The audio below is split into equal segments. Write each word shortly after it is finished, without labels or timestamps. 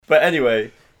But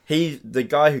anyway, the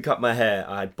guy who cut my hair,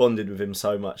 I had bonded with him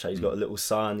so much. Like, he's got a little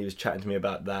son. He was chatting to me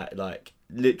about that. Like,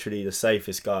 literally the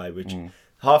safest guy. Which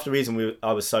half the reason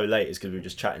I was so late is because we were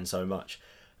just chatting so much.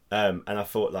 And I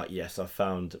thought, like, yes, I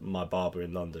found my barber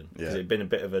in London because it'd been a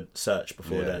bit of a search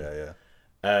before then.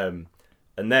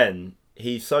 And then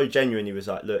he's so genuine. He was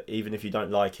like, look, even if you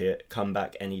don't like it, come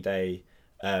back any day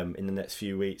in the next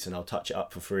few weeks, and I'll touch it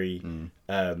up for free.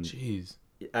 Jeez.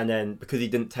 And then because he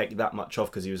didn't take that much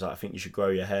off, because he was like, I think you should grow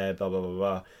your hair, blah blah blah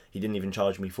blah. He didn't even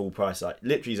charge me full price. Like,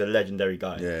 literally, he's a legendary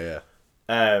guy.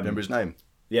 Remember his name?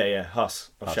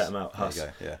 Huss. I'll shout him out. Huss.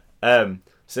 There you go.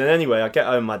 So then anyway, I get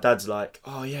home, my dad's like,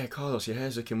 oh yeah, Carlos, your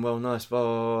hair's looking well nice, blah,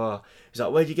 blah, blah. He's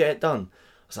like, where'd you get it done?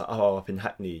 I was like, oh, up in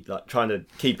Hackney, like trying to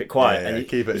keep it quiet. And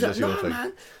keep it just your thing.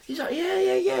 Man. He's like,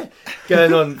 yeah.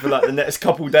 Going on for like the next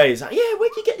couple of days. Like, yeah,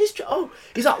 where'd you get this?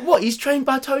 He's like, what? He's trained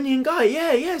by Tony and Guy.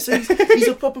 Yeah. So he's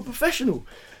a proper professional.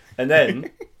 And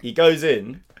then he goes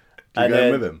in. Do you go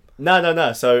in with him?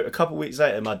 No. So a couple of weeks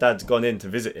later, my dad's gone in to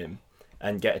visit him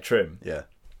and get a trim. Yeah.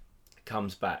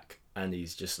 Comes back. And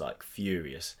he's just like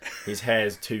furious. His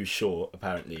hair's too short,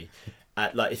 apparently.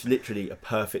 Like, it's literally a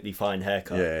perfectly fine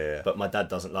haircut. Yeah. But my dad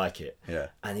doesn't like it. Yeah.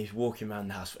 And he's walking around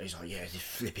the house. He's like, yeah, this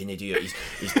flipping idiot.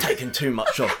 He's taken too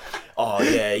much off. Oh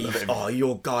yeah.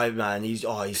 Your guy, man. He's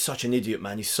such an idiot,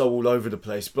 man. He's so all over the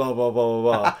place. Blah blah blah blah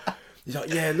blah. He's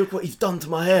like, yeah, look what he's done to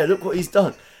my hair. Look what he's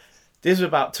done. This was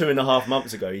about 2.5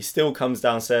 months ago. He still comes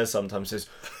downstairs sometimes and says,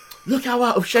 look how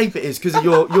out of shape it is because of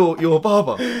your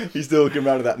barber. He's still walking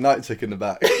around with that night tick in the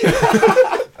back.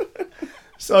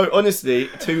 So honestly,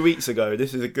 2 weeks ago,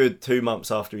 this is a good 2 months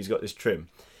after he's got this trim,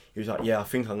 he was like, yeah, I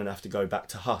think I'm going to have to go back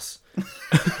to Huss.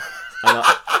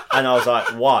 and I was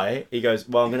like, why? He goes,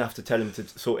 well, I'm going to have to tell him to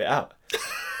sort it out.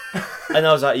 And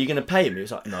I was like, are you going to pay him? He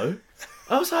was like, no.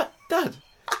 I was like, Dad,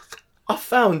 I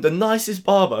found the nicest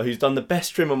barber who's done the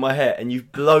best trim on my hair and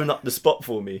you've blown up the spot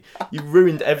for me. You've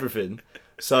ruined everything.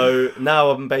 So now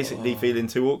I'm basically feeling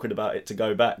too awkward about it to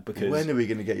go back because... When are we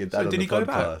going to get your dad on the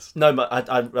podcast? No, but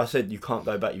I said, you can't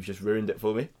go back, you've just ruined it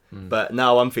for me. But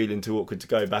now I'm feeling too awkward to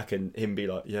go back and him be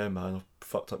like, yeah, man, I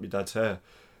fucked up your dad's hair.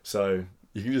 So...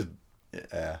 You can just...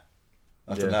 Yeah.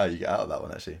 After now, you get out of that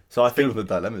one, actually. So I think... the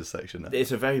dilemmas section now.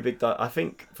 It's a very big... I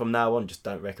think from now on, just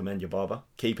don't recommend your barber.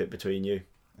 Keep it between you.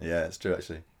 Yeah, it's true,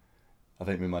 actually. I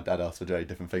think me and my dad ask for very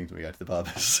different things when we go to the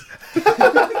barbers.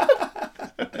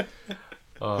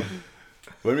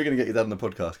 When are we going to get your dad on the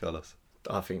podcast, Carlos?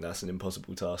 I think that's an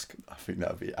impossible task. I think that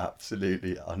would be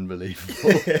absolutely unbelievable.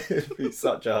 It'd be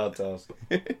such a hard task.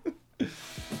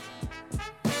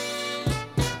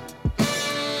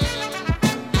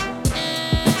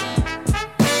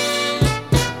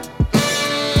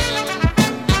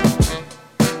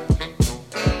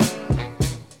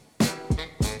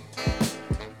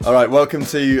 All right, welcome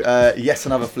to yet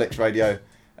another Flicks Radio.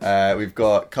 We've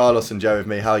got Carlos and Joe with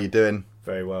me. How are you doing?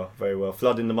 Very well, very well.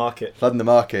 Flooding the market. Flooding the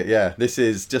market, yeah. This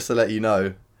is, just to let you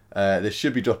know, this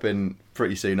should be dropping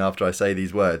pretty soon after I say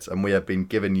these words, and we have been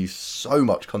giving you so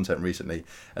much content recently,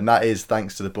 and that is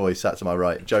thanks to the boys sat to my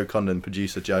right, Joe Condon,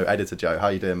 producer Joe, editor Joe. How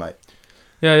you doing, mate?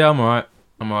 Yeah, I'm alright.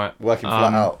 Working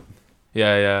flat out.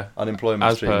 Yeah.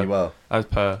 Unemployment's treating you well. As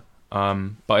per.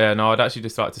 But yeah, no, I'd actually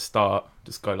just like to start,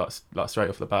 just go like straight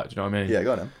off the bat, do you know what I mean? Yeah,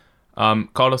 go on then.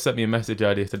 Carlos sent me a message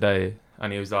earlier today,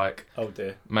 and he was like, oh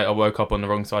dear, mate, I woke up on the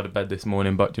wrong side of bed this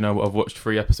morning, but do you know what? I've watched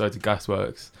 3 episodes of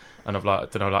Gasworks, and I've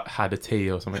had a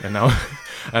tea or something, and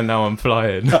now I'm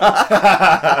flying.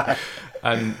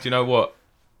 And do you know what?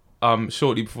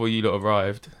 Shortly before you lot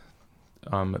arrived,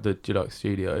 at the Deluxe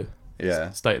Studio,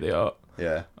 state of the art.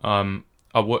 Yeah. I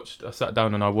sat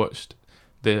down and I watched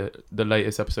the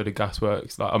latest episode of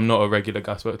Gasworks. Like, I'm not a regular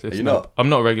Gasworks listener. Are you not? I'm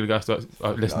not a regular Gasworks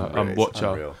listener. Unreal, I'm watcher.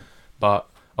 unreal. But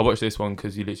I watched this one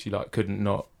because you literally couldn't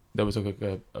not. There was a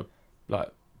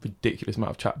ridiculous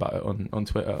amount of chat about it on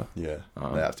Twitter. Yeah,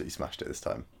 they absolutely smashed it this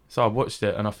time. So I watched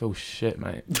it and I feel shit,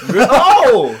 mate.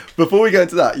 Oh! Before we go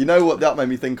into that, you know what that made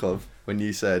me think of when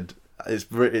you said it's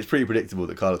pretty predictable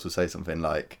that Carlos will say something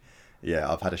like, "Yeah,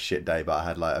 I've had a shit day, but I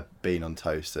had like a bean on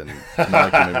toast and I'm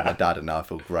arguing with my dad, and now I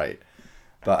feel great."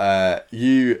 But do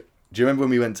you remember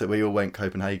when we all went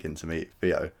Copenhagen to meet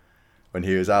Theo when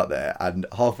he was out there, and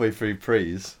halfway through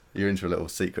Prees, you're into a little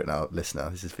secret now, listener.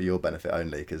 This is for your benefit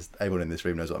only, because everyone in this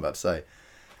room knows what I'm about to say.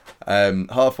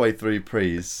 Halfway through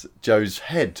Prees, Joe's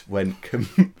head went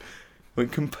completely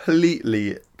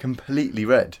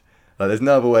red. Like, there's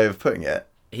no other way of putting it.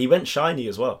 He went shiny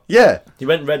as well. Yeah. He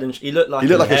went red and he looked like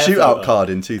a shootout card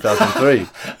in 2003.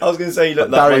 I was going to say he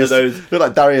looked like one of those. Looked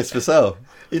like Darius Vassell.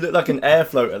 He looked like an air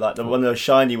floater, like one of those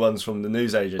shiny ones from the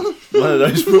newsagent. One of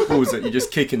those footballs that you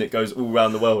just kick and it goes all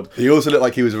around the world. He also looked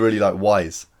like he was really like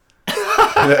wise.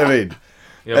 You know what I mean?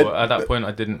 Yeah, well, at that point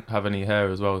I didn't have any hair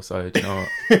as well, so do you know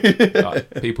what?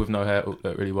 Like, people with no hair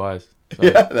look really wise. So,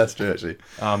 Yeah, that's true actually.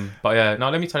 but yeah, no,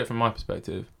 let me tell it from my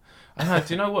perspective. I don't know,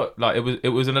 do you know what? Like it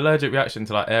was an allergic reaction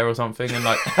to like air or something, and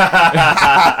like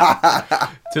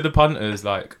to the punters,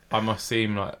 like I must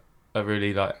seem like a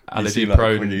really like allergy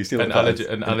prone, an allergy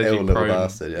prone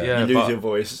bastard. Yeah. You lose your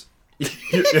voice.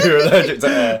 You're allergic to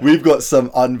air. We've got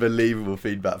some unbelievable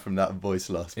feedback from that voice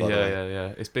loss. By the way.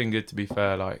 Yeah. It's been good, to be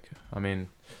fair. Like, I mean,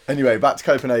 anyway, back to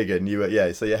Copenhagen. You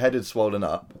were so your head had swollen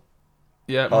up.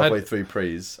 Yeah, halfway through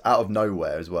Prees, out of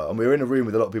nowhere as well, and we were in a room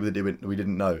with a lot of people that we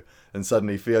didn't know, and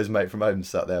suddenly Theo's mate from home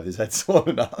sat there with his head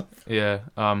swollen up. Yeah,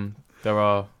 there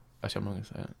are. Actually, I'm not going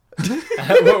to say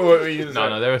it. What were you gonna say?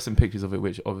 No, there are some pictures of it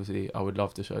which obviously I would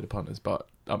love to show the punters, but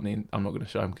I mean I'm not going to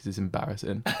show them because it's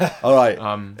embarrassing. All right.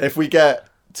 If we get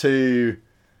to,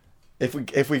 if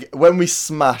we when we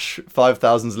smash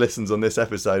 5,000 listens on this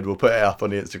episode, we'll put it up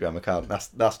on the Instagram account.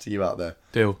 That's to you out there.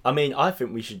 Deal. I mean, I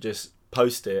think we should just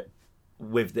post it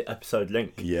with the episode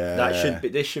link. Yeah.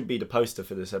 This should be the poster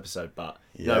for this episode, but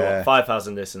you Yeah. know what?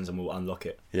 5,000 listens and we'll unlock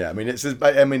it. Yeah, I mean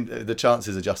the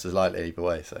chances are just as likely either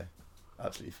way, so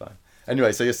absolutely fine.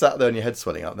 Anyway, so you're sat there and your head's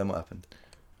swelling up. Then what happened?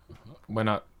 Went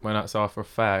outside for a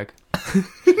fag.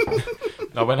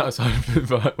 I went outside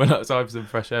for some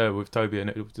fresh air with Toby, and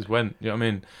it just went. You know what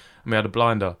I mean? And we had a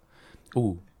blinder.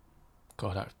 Ooh,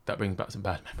 God, that brings back some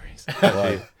bad memories.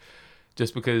 Why?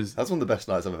 Just because. That's one of the best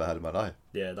nights I've ever had in my life.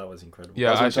 Yeah, that was incredible. Yeah,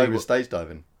 That was when actually, Toby was stage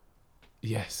diving.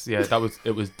 Yes, yeah, that was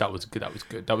good. That was good.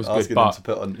 Asking But them to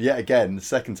put on yet again the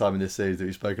second time in this series that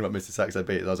we've spoken about Mr. Saxo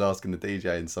Beat. I was asking the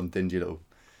DJ in some dingy little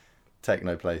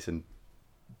techno place in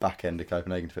back end of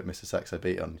Copenhagen to put Mr. Saxo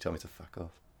Beat on. He told me to fuck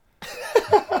off.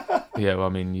 yeah, well, I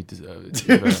mean, you deserve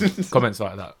it. Comments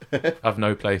like that have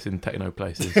no place in techno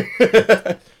places.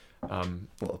 What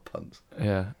a punt.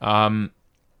 Yeah.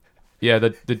 Yeah,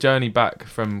 the journey back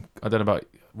from, I don't know about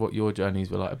what your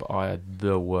journeys were like, but I had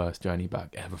the worst journey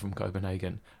back ever from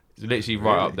Copenhagen. It's literally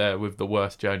right up there with the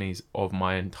worst journeys of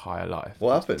my entire life.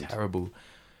 What happened? Terrible.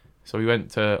 So we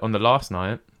went to, on the last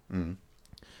night,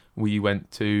 we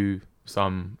went to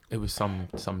some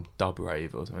dub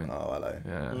rave or something. Oh, hello.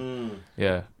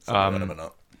 Yeah. Yeah.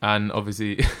 And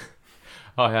obviously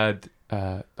I'd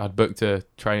booked a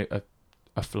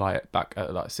flight back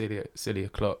at like silly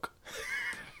o'clock,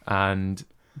 and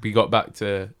we got back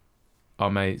to our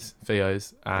mates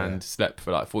Theo's and slept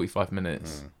for like 45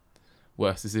 minutes.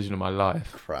 Worst decision of my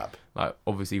life. Crap. Like,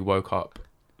 obviously woke up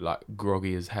like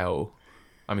groggy as hell.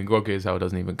 I mean, groggy as hell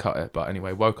doesn't even cut it, but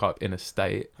anyway, woke up in a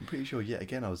state. I'm pretty sure yet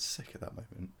again I was sick at that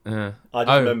moment. I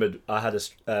just remembered I had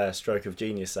a stroke of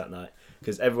genius that night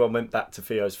because everyone went back to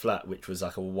Theo's flat, which was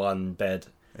like a one bed,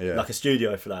 like a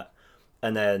studio flat.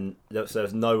 And then there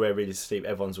was nowhere really to sleep.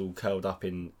 Everyone's all curled up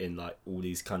in like all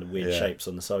these kind of weird shapes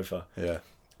on the sofa. Yeah.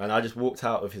 And I just walked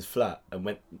out of his flat and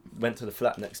went to the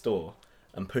flat next door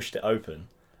and pushed it open.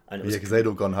 And it was because they'd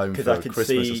all gone home for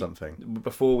Christmas or something.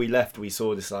 Before we left, we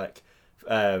saw this like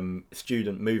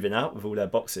student moving out with all their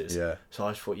boxes. Yeah. So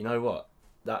I just thought, you know what,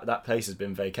 that place has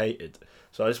been vacated.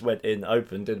 So I just went in,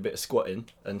 opened, did a bit of squatting,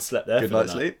 and slept there. Good for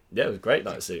night's the night. sleep. Yeah, it was a great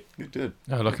night's sleep. Good.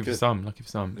 Oh, lucky for some.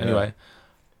 Yeah. Anyway,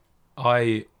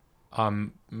 I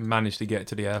managed to get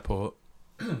to the airport.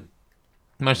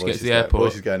 Voice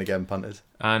is going again, punters.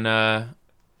 And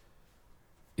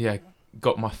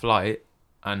got my flight,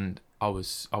 and I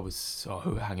was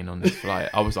so hanging on this flight.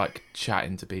 I was like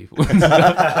chatting to people.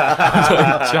 I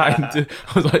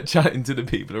was like chatting to the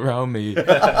people around me.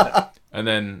 And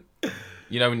then,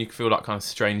 you know, when you feel like kind of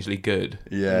strangely good.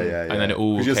 Yeah. And then it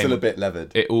all, because you're still a bit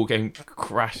levered. It all came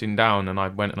crashing down, and I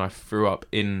went and I threw up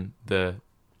in the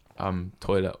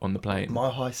toilet on the plane.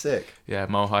 Mile High sick. Yeah,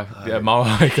 Mile High. Yeah, Mile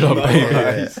High Club,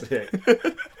 baby.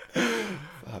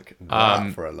 Fuck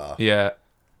that for a laugh. Yeah,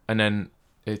 and then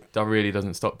it really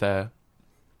doesn't stop there.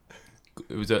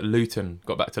 It was at Luton.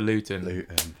 Got back to Luton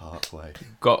Parkway.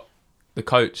 Got the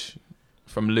coach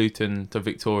from Luton to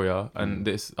Victoria, and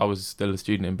I was still a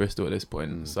student in Bristol at this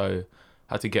point, so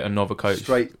had to get another coach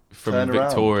Straight from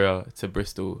Victoria to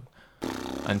Bristol,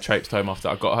 and traipsed home after.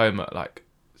 I got home at like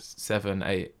 7,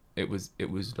 8. It was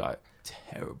like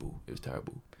terrible. It was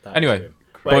terrible. Anyway,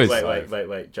 boys.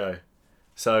 Wait, Joe.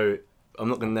 So I'm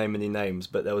not going to name any names,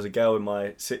 but there was a girl in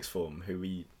my sixth form who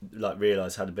we like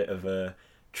realised had a bit of a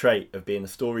trait of being a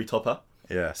story topper.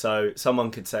 Yeah. So someone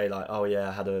could say like, oh yeah,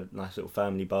 I had a nice little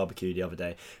family barbecue the other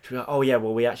day. She'd be like, oh yeah,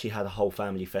 well we actually had a whole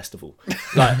family festival.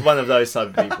 Like one of those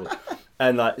type of people.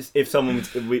 And like if someone,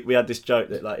 we had this joke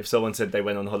that like if someone said they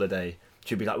went on holiday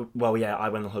she'd be like, well, yeah, I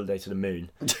went on holiday to the moon.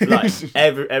 Like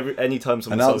any time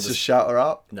someone Announcer shout her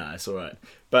out. Nah, it's all right.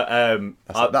 But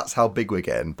That's how big we're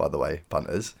getting, by the way,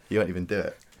 punters. You won't even do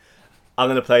it. I'm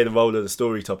going to play the role of the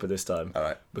story topper this time. All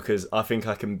right. Because I think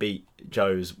I can beat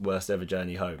Joe's worst ever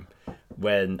journey home.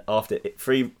 When after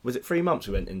 3 months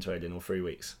we went interrailing, or 3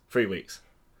 weeks? 3 weeks.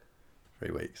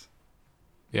 3 weeks.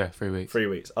 Yeah, 3 weeks. 3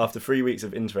 weeks. After 3 weeks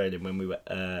of interrailing, when we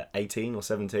were 18 or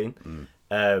 17,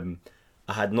 I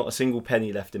had not a single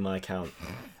penny left in my account.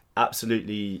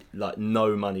 Absolutely, like,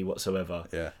 no money whatsoever.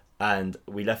 Yeah. And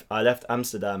I left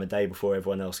Amsterdam a day before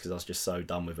everyone else because I was just so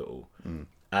done with it all.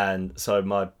 And so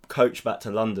my coach back to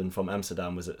London from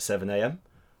Amsterdam was at 7 a.m,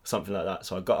 something like that.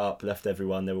 So I got up, left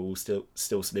everyone, they were all still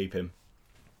sleeping.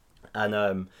 And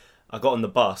I got on the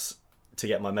bus to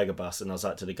get my mega bus, and I was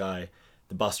like to the guy,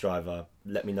 the bus driver,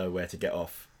 let me know where to get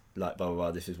off. Like, blah, blah,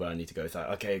 blah, this is where I need to go. It's like,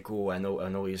 okay, cool, I know what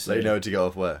you're saying. So you know to get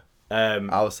off where?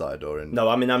 Outside or in... No,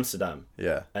 I'm in Amsterdam.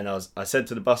 Yeah. And I said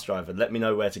to the bus driver, let me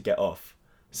know where to get off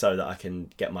so that I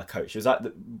can get my coach. It was like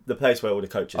the place where all the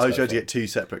coaches Oh, go you had to from. get 2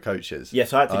 separate coaches? Yeah,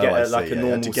 so I had to get I a see, normal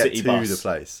you had to get city to bus the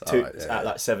place. at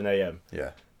like 7 a.m.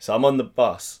 Yeah. So I'm on the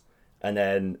bus, and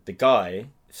then the guy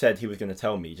said he was going to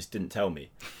tell me, he just didn't tell me.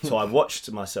 So I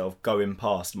watched myself going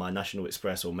past my National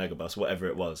Express or Megabus, whatever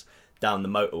it was, down the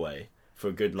motorway for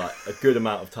a good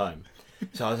amount of time.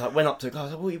 So I was like, went up to the guy, I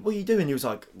was like, what are you doing? He was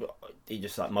like, he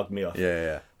just like mugged me off.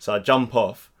 Yeah. So I jump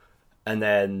off, and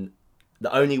then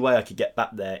the only way I could get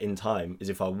back there in time is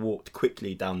if I walked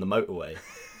quickly down the motorway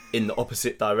in the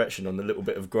opposite direction on the little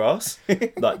bit of grass,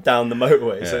 like down the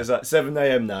motorway. Yeah. So it's like 7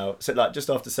 a.m. now, so like just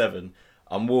after 7,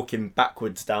 I'm walking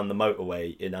backwards down the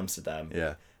motorway in Amsterdam.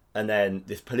 Yeah. And then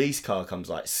this police car comes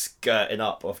like skirting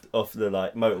up off the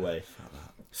like motorway,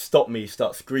 stop me,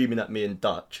 start screaming at me in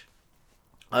Dutch.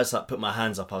 I just like put my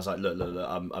hands up. I was like, look,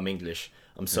 I'm English.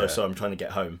 I'm so sorry. I'm trying to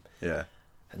get home. Yeah.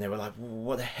 And they were like,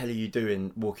 what the hell are you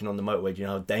doing walking on the motorway? Do you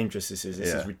know how dangerous this is?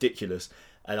 This Yeah. is ridiculous.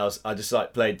 And I just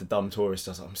like played the dumb tourist.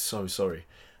 I was like, I'm so sorry.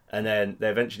 And then they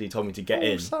eventually told me to get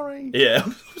in. Sorry. Yeah,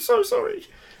 I'm so sorry.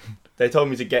 They told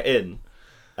me to get in.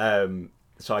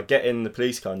 So I get in the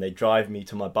police car and they drive me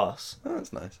to my bus. Oh,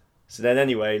 that's nice. So then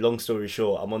anyway, long story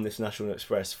short, I'm on this National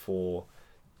Express for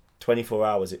 24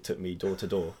 hours it took me door to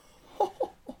door.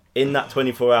 In that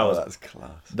 24 hours, that's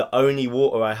class. the only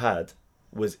water I had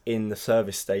was in the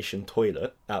service station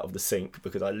toilet out of the sink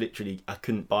because I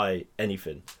couldn't buy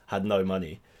anything, had no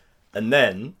money. And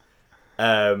then,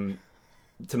 to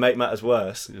make matters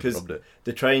worse, because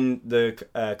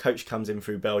the coach comes in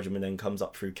through Belgium and then comes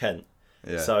up through Kent.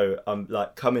 Yeah. So I'm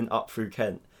like coming up through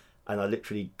Kent, and I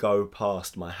literally go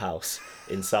past my house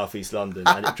in southeast London,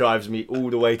 and it drives me all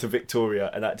the way to Victoria,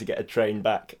 and I had to get a train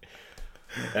back.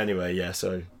 Anyway, yeah,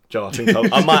 so Joe, I think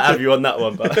I might have you on that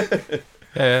one, but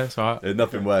Yeah, that's all right. There's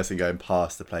nothing worse than going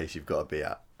past the place you've got to be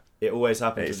at. it always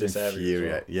happens It's with this area. as well.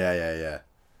 infuriating.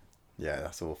 Yeah,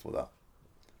 that's awful, that.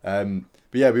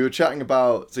 But yeah, we were chatting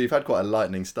about... So you've had quite a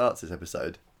lightning start to this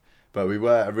episode. But we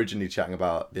were originally chatting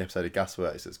about the episode of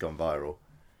Gasworks that's gone viral.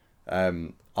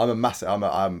 I'm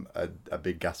a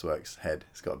big Gasworks head,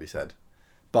 it's got to be said.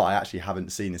 But I actually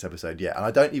haven't seen this episode yet. And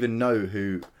I don't even know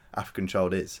who African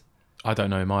Child is. I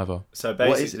don't know him either. So What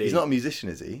is, basically, he's not a musician,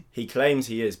 is he? he claims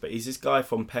he is, but he's this guy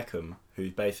from Peckham who's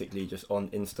basically just on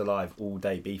Insta Live all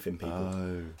day beefing people.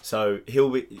 Oh. So he'll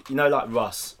be, like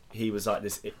Russ, he was like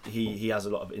this, he has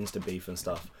a lot of Insta beef and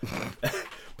stuff.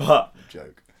 But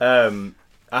Joke.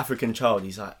 African Child,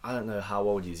 he's like, I don't know how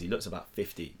old he is, he looks about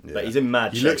 50, Yeah. but he's in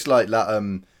mad He shape. looks like that...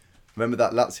 remember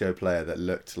that Lazio player that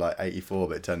looked like 84,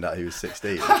 but it turned out he was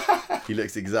 16? He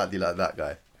looks exactly like that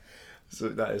guy. So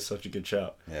that is such a good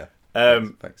shout. Yeah.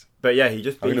 Thanks. But yeah, he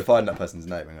just I'm going to find that person's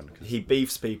name. Hang on. he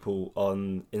beefs people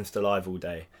on Insta Live all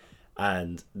day,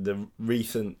 and the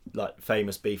recent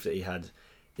famous beef that he had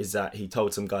is that he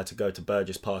told some guy to go to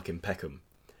Burgess Park in Peckham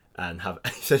and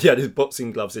he said he had his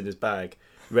boxing gloves in his bag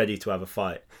ready to have a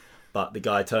fight, but the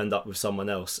guy turned up with someone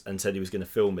else and said he was going to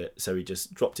film it, so he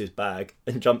just dropped his bag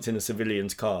and jumped in a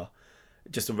civilian's car,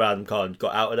 just a random car, and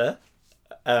got out of there.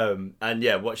 And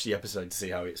yeah, watch the episode to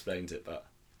see how he explains it. But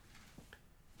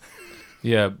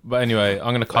Yeah, but anyway,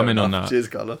 I'm going to come in on that. Cheers,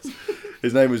 Carlos.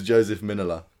 His name was Joseph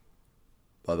Minola,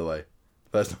 by the way.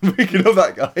 First time thinking of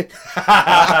that guy.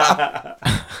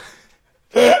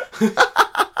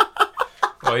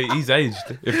 Well, he's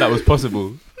aged, if that was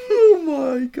possible. Oh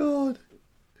my god.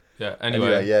 Yeah,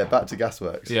 anyway. Yeah, back to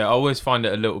Gasworks. Yeah, I always find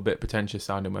it a little bit pretentious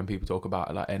sounding when people talk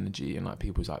about energy and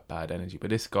people's bad energy. But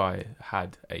this guy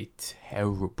had a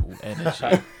terrible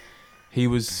energy. He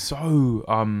was so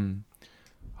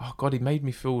oh god, he made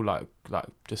me feel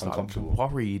just Uncomfortable.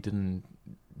 worried and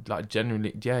like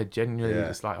genuinely,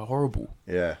 it's like horrible.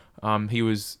 Yeah.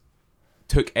 He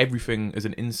took everything as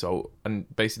an insult,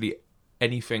 and basically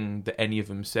anything that any of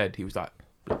them said, he was like,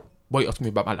 "Why are you asking me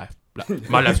about my life? Like,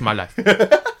 my life's my life."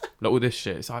 Like all this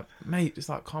shit. It's like, mate, it's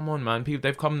like, come on, man. People,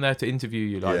 they've come there to interview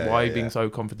you. Like, why are you being so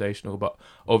confrontational? But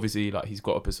obviously, like, he's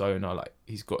got a persona. Like,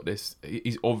 he's got this.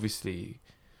 He's obviously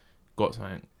got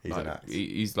something. He's like, an act.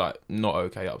 he's like not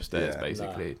okay upstairs,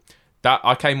 basically. Nah. That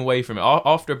I came away from it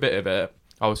after a bit of it.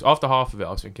 After half of it,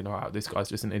 I was thinking, all right, this guy's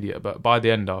just an idiot. But by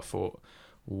the end, I thought,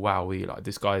 wow, like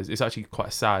this guy's. It's actually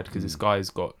quite sad because this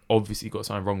guy's obviously got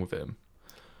something wrong with him.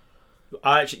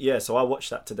 So I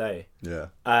watched that today. Yeah.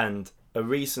 And a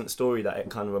recent story that it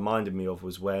kind of reminded me of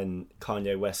was when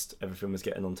Kanye West, everything was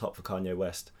getting on top for Kanye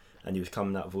West, and he was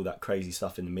coming out with all that crazy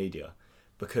stuff in the media.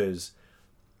 Because,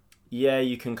 yeah,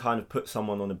 you can kind of put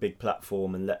someone on a big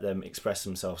platform and let them express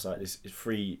themselves like this. It's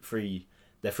free.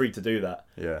 They're free to do that.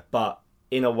 Yeah. But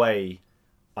in a way,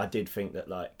 I did think that,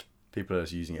 like, people are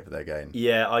just using it for their gain.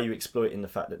 yeah, are you exploiting the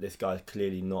fact that this guy's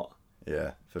clearly not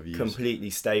For views. completely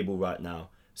stable right now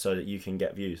so that you can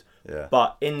get views? Yeah.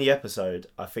 But in the episode,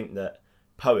 I think that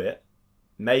Poet,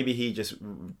 maybe he just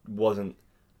wasn't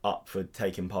up for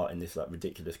taking part in this like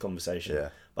ridiculous conversation. Yeah.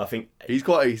 But I think He's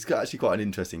actually quite an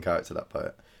interesting character, that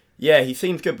Poet. yeah, he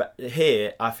seems good. But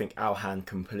here, I think Alhan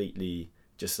completely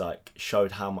just like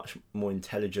showed how much more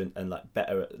intelligent and like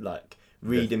better at like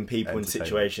reading people in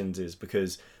situations is,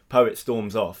 because Poet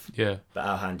storms off, Yeah. but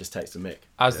Alhan just takes the mic.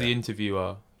 As the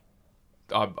interviewer,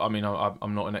 I mean,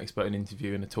 I'm not an expert in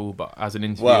interviewing at all, but as an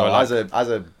interviewer, Well, like,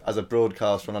 as a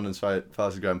broadcast from London's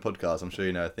fastest growing podcast, I'm sure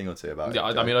you know a thing or two about it.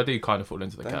 I mean, I do kind of fall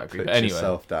into the Don't category. put But anyway,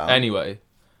 yourself down. anyway,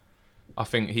 I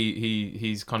think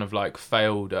he's kind of like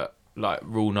failed at like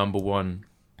rule number one.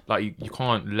 Like you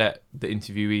can't let the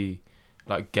interviewee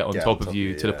like get on top of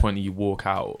you to the point that you walk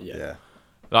out. Yeah.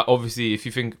 Like obviously, if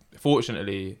you think,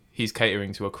 fortunately, he's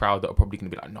catering to a crowd that are probably going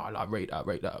to be like, no, like rate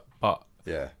that. But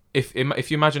Yeah. if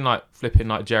you imagine like flipping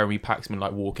like Jeremy Paxman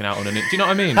like walking out on an, do you know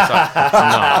what I mean? It's like,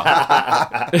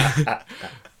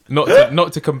 nah.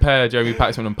 not to compare Jeremy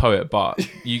Paxman and Poet, but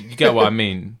you get what I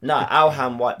mean. No,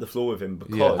 Alhan wiped the floor with him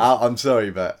because Yeah. I'm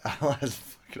sorry, but Alhan's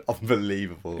fucking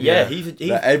unbelievable. yeah,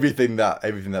 That everything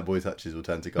that boy touches will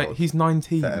turn to gold. Mate, he's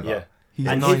 19. Forever. yeah. He's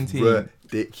And 19.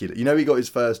 Ridiculous. You know, he got his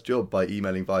first job by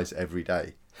emailing Vice every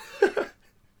day.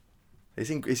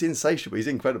 It's insatiable. He's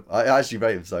incredible. I actually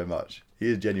rate him so much.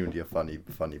 He is genuinely a funny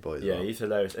boy as Yeah, well. he's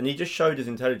hilarious. And he just showed his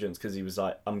intelligence because he was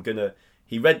like,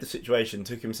 he read the situation,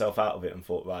 took himself out of it and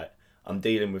thought, right, I'm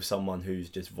dealing with someone who's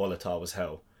just volatile as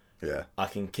hell. Yeah. I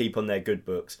can keep on their good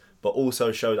books, but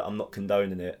also show that I'm not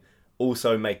condoning it.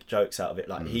 Also make jokes out of it.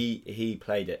 Like he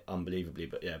played it unbelievably,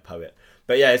 but yeah, Poet.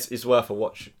 But yeah, it's worth a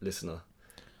watch, listener,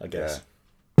 I guess.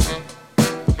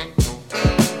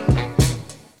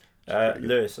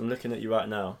 Lewis, I'm looking at you right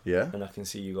now. Yeah? And I can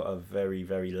see you got a very,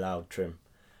 very loud trim.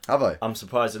 Have I? I'm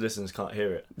surprised the listeners can't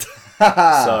hear it.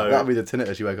 That'll be the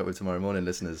tinnitus you wake up with tomorrow morning,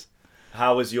 listeners.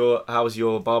 How was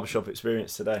your barbershop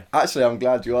experience today? Actually, I'm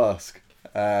glad you asked.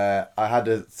 I had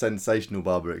a sensational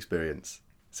barber experience.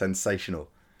 Sensational.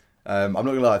 I'm not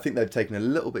gonna lie, I think they've taken a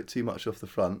little bit too much off the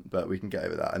front, but we can get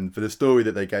over that. And for the story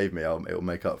that they gave me, it'll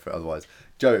make up for it otherwise.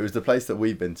 Joe, it was the place that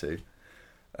we've been to,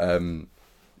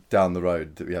 down the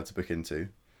road that we had to book into.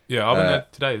 Yeah, I went there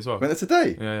today as well. Went there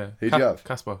today? Yeah. Who'd you have?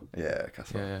 Casper. Yeah,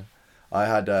 Casper. Yeah. I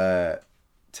had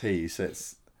tea, so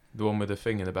it's... The one with the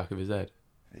thing in the back of his head.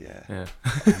 Yeah.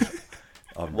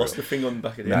 What's the thing on the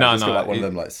back of the No, head? it's got like one of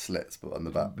them like slits, but on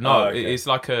the back. No, okay. it's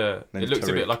like it Name's looks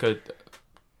a bit Tariq. like a,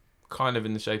 kind of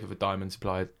in the shape of a diamond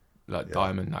supplied, like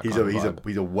diamond, that He's kind a of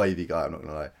he's vibe. a wavy guy. I'm not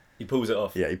gonna lie. He pulls it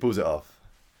off. Yeah, he pulls it off.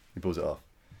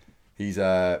 He's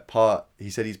part. He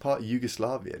said he's part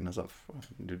Yugoslavian. I was like,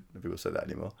 no people say that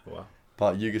anymore. Wow.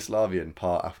 Part Yugoslavian,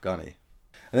 part Afghani.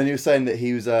 And then he was saying that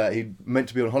he was he meant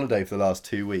to be on holiday for the last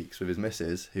 2 weeks with his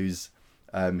missus, who's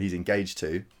he's engaged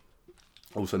to,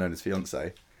 also known as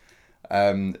fiance.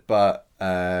 But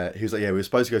he was like, yeah, we were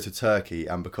supposed to go to Turkey,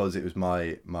 and because it was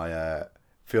my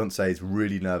fiance is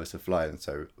really nervous of flying,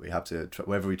 so we have to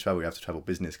wherever we travel, we have to travel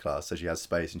business class, so she has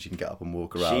space and she can get up and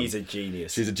walk around. She's a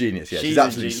genius. She's a genius. Yeah, she's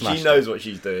absolutely smashed. She knows what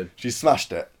she's doing. She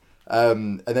smashed it.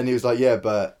 And then he was like, yeah,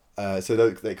 but so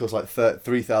it cost like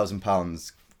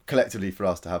 £3,000 collectively for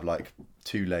us to have like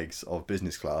 2 legs of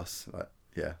business class. Like,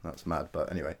 yeah, that's mad.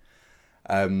 But anyway.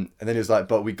 And then he was like,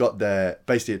 but we got there.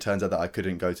 Basically, it turns out that I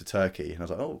couldn't go to Turkey. And I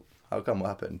was like, oh, how come? What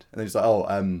happened? And then he's like,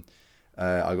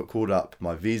 I got called up.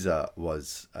 My visa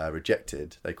was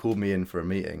rejected. They called me in for a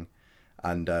meeting.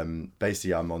 And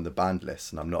basically, I'm on the banned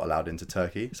list and I'm not allowed into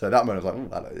Turkey. So at that moment, I was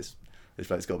like, oh, hello, this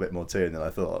bloke's got a bit more to him than I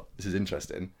thought. This is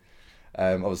interesting.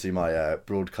 Obviously, my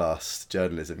broadcast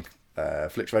journalism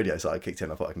Flix Radio side kicked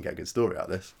in. I thought I can get a good story out of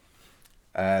this.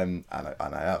 And I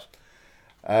have.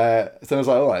 So I was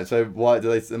like, all right, so why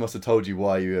they must have told you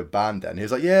why you were banned then? He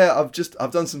was like, yeah,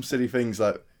 I've done some silly things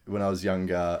like when I was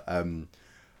younger, and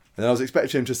then I was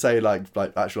expecting him to say like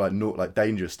actual not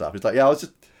dangerous stuff. He's like, yeah,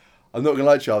 I'm not gonna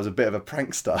lie to you, I was a bit of a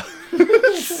prankster.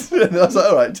 And I was like,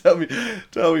 all right,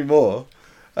 tell me more.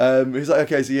 He's like,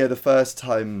 okay, so yeah, the first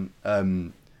time,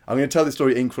 I'm going to tell the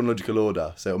story in chronological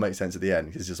order, so it'll make sense at the end,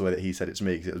 because it's just the way that he said it to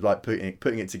me, because it was like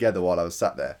putting it together while I was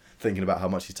sat there, thinking about how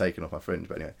much he's taken off my fringe,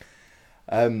 but anyway.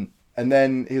 And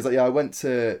then he was like, yeah, I went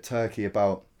to Turkey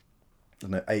about, I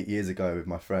don't know, 8 years ago with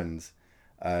my friends,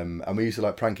 and we used to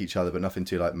like prank each other, but nothing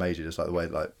too like major, just like the way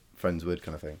like friends would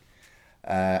kind of thing.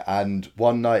 And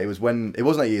one night, it wasn't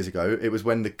 8 years ago, it was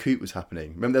when the coup was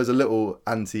happening. Remember there was a little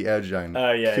anti-Erdogan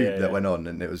coup that went on,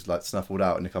 and it was like snuffled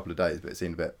out in a couple of days, but it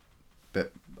seemed a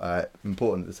bit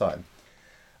important at the time.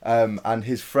 And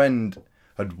his friend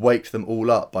had waked them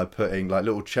all up by putting like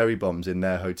little cherry bombs in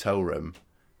their hotel room,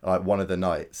 like one of the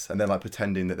nights, and then like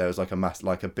pretending that there was like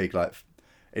a big like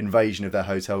invasion of their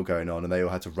hotel going on, and they all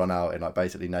had to run out in like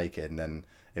basically naked, and then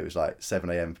it was like 7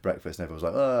 a.m. for breakfast, and everyone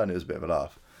was like, oh, and it was a bit of a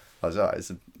laugh. I was like,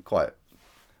 it's quite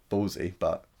ballsy,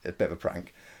 but a bit of a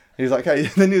prank. He was like, okay.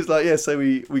 And then he was like, yeah, so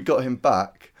we got him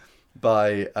back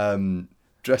by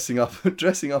dressing up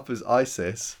as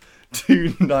ISIS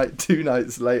two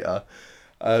nights later,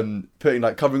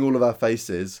 covering all of our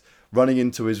faces, running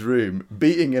into his room,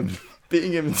 beating him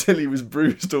until he was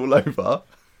bruised all over,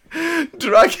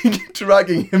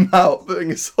 dragging him out,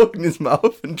 putting a sock in his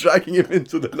mouth and dragging him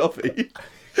into the lobby.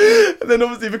 And then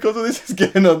obviously because all this is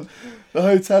going on, the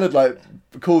hotel had like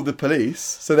called the police,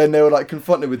 so then they were like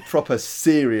confronted with proper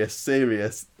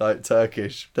serious like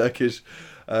Turkish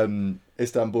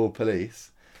Istanbul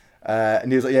police,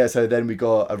 and he was like, yeah, so then we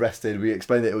got arrested. We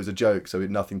explained that it was a joke, so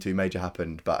nothing too major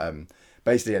happened, but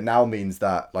basically it now means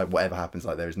that like whatever happens,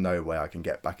 like there is no way I can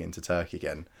get back into Turkey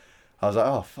again. I was like,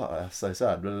 oh fuck, that's so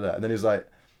sad, blah, blah, blah. And then he was like,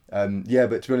 yeah,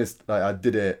 but to be honest, like I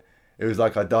did it. It was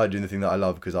like I died doing the thing that I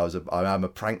love because I am a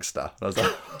prankster. And I was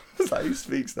like, who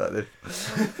speaks like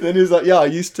this? And then he was like, yeah,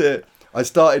 I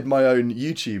started my own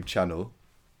YouTube channel,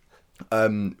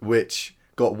 which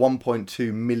got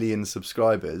 1.2 million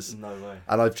subscribers. No way.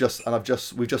 And we've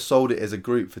just sold it as a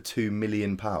group for £2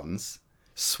 million.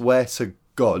 Swear to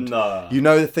God. No. You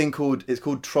know the thing called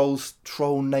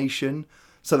Troll Nation,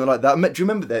 something like that. Do you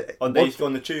remember that? They used to go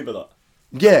on the tube a lot.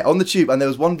 Yeah, on the tube, and there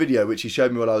was one video which he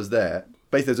showed me while I was there.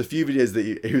 Basically, there's a few videos that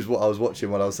it was what I was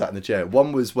watching while I was sat in the chair.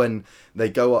 One was when they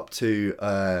go up to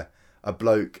a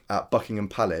bloke at Buckingham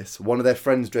Palace. One of their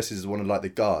friends dresses as one of like the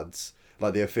guards,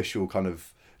 like the official kind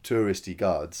of touristy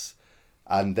guards.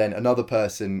 And then another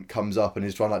person comes up and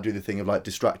is trying to like do the thing of like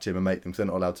distract him and make them, because they're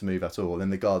not allowed to move at all. And then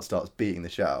the guard starts beating the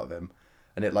shit out of him.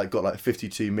 And it like got like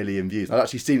 52 million views. I'd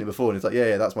actually seen it before, and it's like,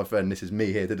 yeah, that's my friend. This is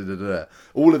me here. Da, da, da, da.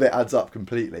 All of it adds up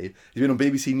completely. He's been on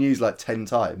BBC News like 10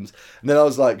 times. And then I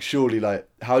was like, surely, like,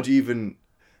 how do you even? And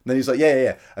then he's like,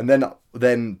 yeah. And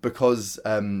then because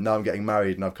now I'm getting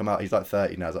married and I've come out. He's like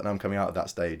 30 now. He's like, now I'm coming out of that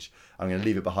stage. I'm going to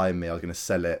leave it behind me. I was going to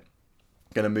sell it.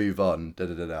 Going to move on. Da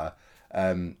da da da.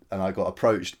 And I got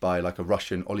approached by like a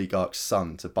Russian oligarch's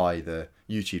son to buy the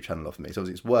YouTube channel off me. So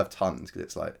it's worth tons, because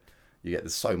it's like,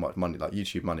 there's so much money, like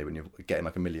YouTube money, when you're getting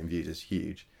like 1 million views is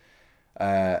huge.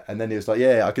 And then he was like,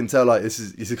 yeah, I can tell like this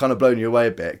is kind of blowing you away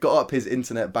a bit. Got up his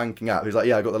internet banking app. He was like,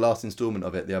 yeah, I got the last instalment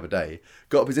of it the other day.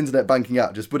 Got up his internet banking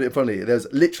app, just put it in front of me.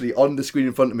 There's literally on the screen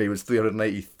in front of me was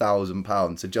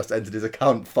 £380,000. So just entered his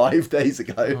account 5 days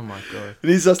ago. Oh my God.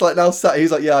 And he's just like now sat.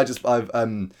 He's like, yeah,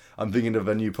 I'm thinking of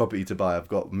a new property to buy.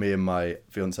 Me and my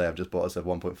fiance have just bought us a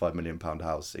 £1.5 million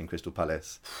house in Crystal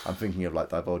Palace. I'm thinking of like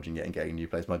divulging it and getting a new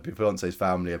place. My fiance's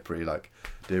family are pretty like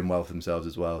doing well for themselves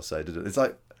as well. So it's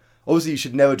like, obviously you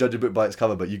should never judge a book by its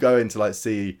cover, but you go in to like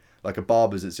see like a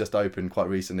barber's that's just opened quite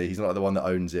recently. He's not like the one that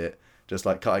owns it, just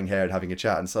like cutting hair and having a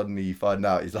chat, and suddenly you find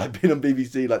out he's like been on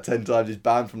BBC like 10 times. He's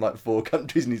banned from like 4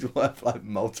 countries, and he's worth like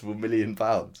multiple £1 million.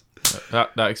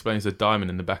 That explains the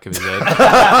diamond in the back of his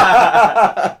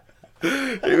head.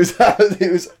 It was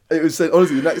said,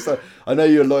 honestly, the next time, I know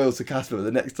you're loyal to Casper, but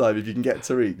the next time if you can get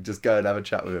Tariq, just go and have a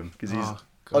chat with him, because he's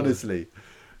honestly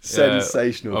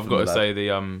sensational. I've got to say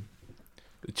the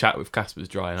chat with Casper's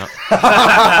drying up.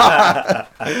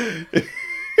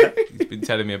 He's been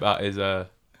telling me about his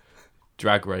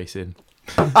drag racing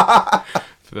for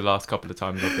the last couple of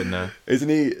times I've been there. Isn't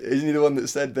he the one that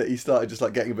said that he started just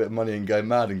like getting a bit of money and going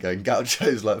mad and going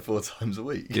gauchos like 4 times a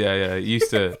week? Yeah, he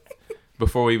used to.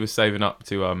 Before he was saving up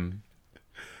to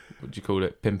what do you call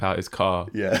it, pimp out his car.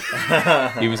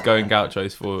 Yeah. He was going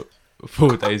gauchos for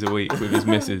 4 days a week with his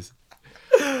missus.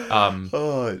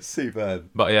 Oh, it's superb.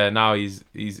 But yeah, now he's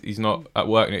not at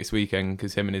work next weekend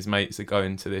because him and his mates are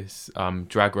going to this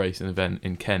drag racing event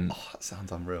in Kent. Oh, that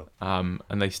sounds unreal. And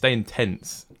they stay in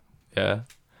tents. Yeah,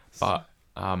 but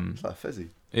It's like fizzy.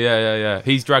 yeah.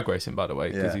 He's drag racing, by the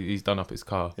way, because Yeah. he's done up his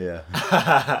car. Yeah.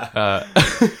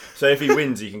 So if he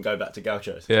wins, he can go back to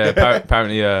Gauchos. Yeah,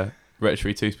 apparently,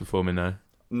 Retro 2's performing now.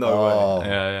 No Oh. way.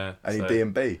 Yeah. Any So,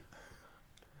 D&B?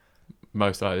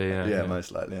 most likely, Yeah,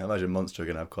 most likely. I imagine Monster are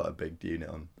going to have quite a big unit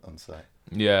on site.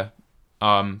 Yeah.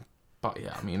 But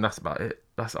yeah, I mean that's about it.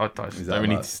 I Is don't that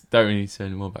really need to say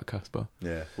any more about Casper.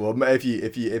 Yeah. Well,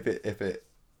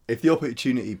 if the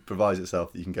opportunity provides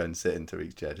itself that you can go and sit in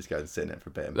Tariq's chair, just go and sit in it for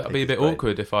a bit. And That'd pick be a his bit brain.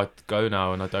 awkward if I go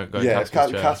now and I don't go. Yeah, in if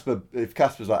Casper's chair. if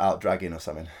Casper's like out dragging or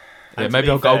something. Yeah, And maybe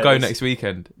to I'll be go fair, next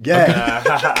weekend. Yeah.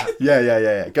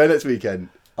 yeah. Go next weekend.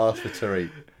 Ask for Tariq.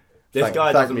 This Thank- guy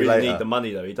thank doesn't me really later. need the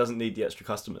money though. He doesn't need the extra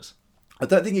customers. I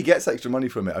don't think he gets extra money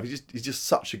from it. He's just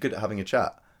such a good at having a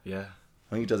chat. Yeah.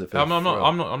 I think he does it for. I'm the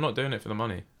thrill. not doing it for the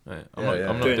money. Mate. I'm Yeah,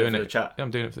 not Doing doing it it. for the chat. Yeah,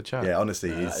 I'm doing it for the chat. Yeah, honestly,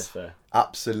 That is he's fair.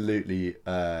 absolutely,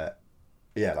 like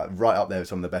right up there with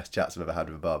some of the best chats I've ever had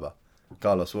with a barber.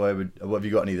 Carlos, what have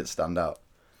you got any that stand out?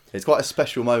 It's quite a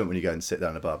special moment when you go and sit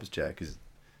down in a barber's chair because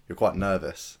you're quite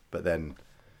nervous, but then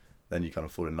you kind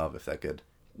of fall in love if they're good.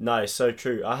 No, it's so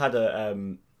true. I had a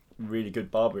really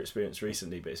good barber experience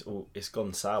recently, but it's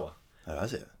gone sour Oh,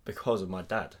 has it? because of my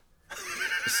dad.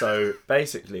 So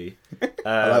basically,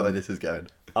 I like where this is going.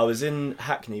 I was in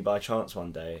Hackney by chance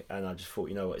one day, and I just thought,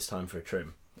 you know what, it's time for a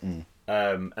trim. And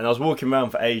I was walking around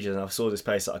for ages, and I saw this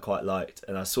place that I quite liked,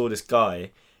 and I saw this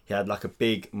guy. He had like a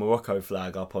big Morocco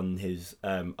flag up on his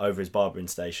over his barbering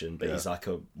station, but he's like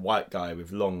a white guy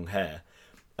with long hair,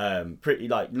 pretty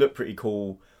looked pretty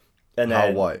cool. And How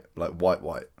then, white? Like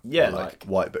white? Yeah, Or like-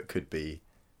 white, but could be.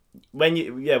 when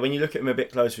you look at him a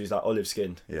bit closer, he's like olive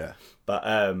skinned. Yeah. But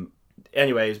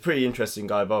anyway, he's a pretty interesting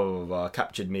guy. Blah blah blah.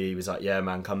 Captured me. He was like, "Yeah,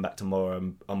 man, come back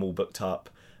tomorrow. I'm all booked up,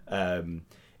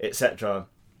 etc."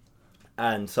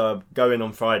 And so I go in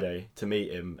on Friday to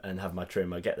meet him and have my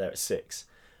trim. I get there at 6,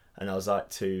 and I was like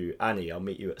to Annie, "I'll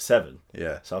meet you at 7."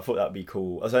 Yeah. So I thought that'd be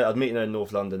cool. I'd meeting her in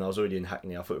North London. I was already in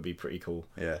Hackney. I thought it'd be pretty cool.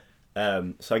 Yeah.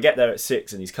 So I get there at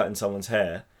 6, and he's cutting someone's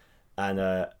hair.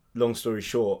 And long story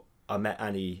short, I met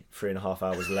Annie 3.5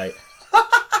 hours late.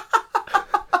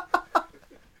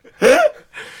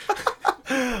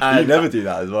 You never do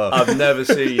that as well. I've never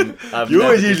seen. You're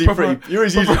always usually pretty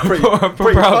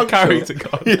proud character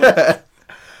punctual. guy. Yeah.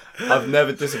 I've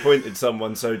never disappointed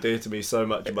someone so dear to me so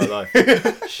much in my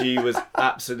life. She was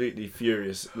absolutely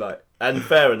furious, and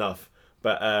fair enough.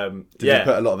 But Did you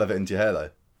put a lot of effort into your hair though?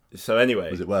 So anyway,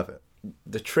 Was it worth it?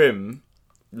 the trim,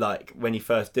 when he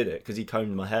first did it, because he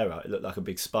combed my hair out, it looked like a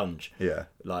big sponge. Yeah.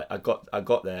 I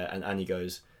got there, and Annie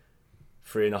goes,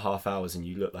 3.5 hours, and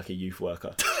you look like a youth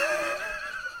worker.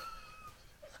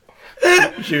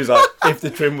 She was like, if the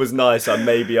trim was nice,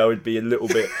 maybe I would be a little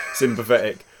bit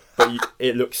sympathetic, but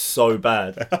it looks so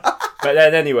bad. But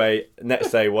then anyway,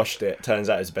 next day washed it. Turns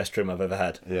out it's the best trim I've ever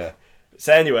had. Yeah.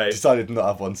 So anyway, Decided not to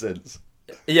have one since.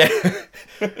 yeah.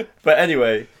 But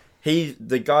anyway,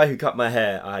 the guy who cut my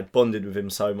hair, I bonded with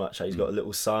him so much. He's got a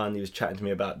little son. He was chatting to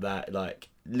me about that.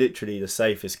 Literally the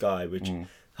safest guy. Which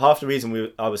half the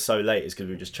reason I was so late is because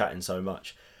we were just chatting so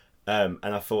much. And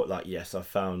I thought yes, I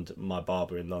found my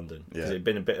barber in London because Yeah. it'd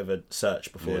been a bit of a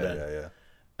search before then.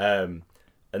 Yeah.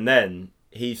 And then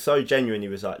he's so genuine. He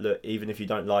was like, look, even if you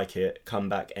don't like it, come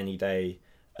back any day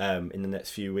in the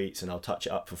next few weeks, and I'll touch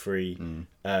it up for free.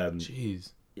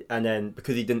 Jeez. And then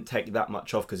because he didn't take that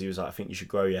much off, because he was like, I think you should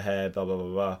grow your hair, blah blah blah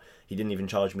blah. He didn't even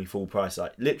charge me full price.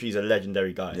 Literally, he's a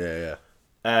legendary guy. Yeah.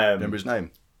 Yeah. Remember his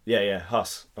name? Yeah.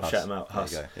 Huss. I'll Huss. shout him out.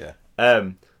 Huss. There you go.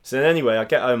 Yeah. So then anyway, I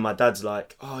get home. My dad's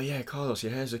like, "Oh yeah, Carlos,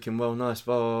 your hair's looking well nice."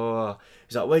 Blah blah blah.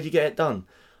 He's like, "Where'd you get it done?"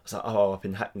 I was like, "Oh, up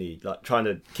in Hackney," trying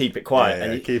to keep it quiet.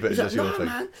 Yeah, and keep it he's just like, your "No, thing."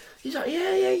 man." He's like,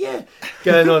 yeah.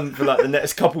 Going on for the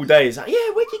next couple of days. Like, yeah,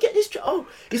 where'd you get this?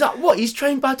 He's like, what? He's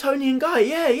trained by Tony and Guy.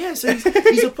 Yeah. So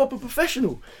he's a proper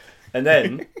professional. And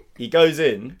then he goes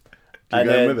in. Do you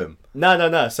go in with him?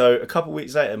 No. So a couple of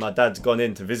weeks later, my dad's gone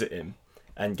in to visit him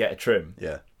and get a trim.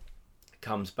 Yeah.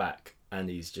 Comes back and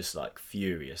he's just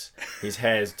furious. His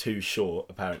hair's too short,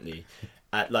 apparently.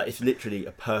 It's literally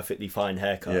a perfectly fine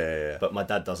haircut. Yeah. But my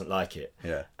dad doesn't like it.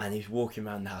 Yeah. And he's walking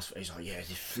around the house. He's like, yeah,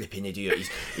 this flipping idiot.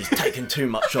 He's taken too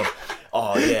much off.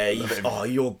 Oh yeah.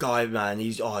 Your guy, man.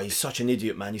 He's such an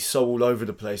idiot, man. He's so all over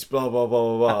the place. Blah blah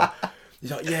blah blah blah.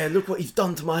 He's like, yeah, look what he's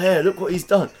done to my hair. Look what he's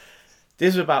done.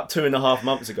 This was about 2.5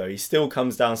 months ago. He still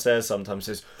comes downstairs sometimes.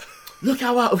 Says, look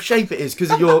how out of shape it is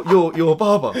because of your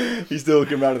barber. He's still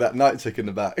walking around with that night tick in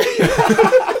the back.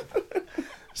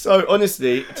 So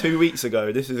honestly, 2 weeks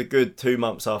ago, this is a good 2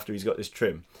 months after he's got this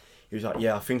trim, he was like,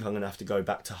 yeah, I think I'm going to have to go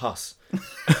back to Huss.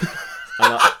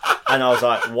 and I was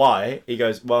like, why? He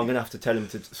goes, well, I'm going to have to tell him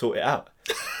to sort it out.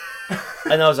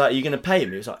 And I was like, are you going to pay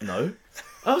him? He was like, no.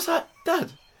 I was like,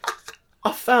 Dad,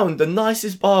 I found the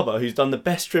nicest barber who's done the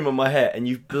best trim on my hair and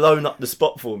you've blown up the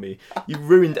spot for me. You've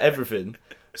ruined everything.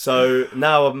 So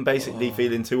now I'm basically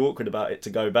feeling too awkward about it to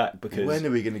go back because... When are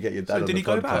we going to get your dad on did the he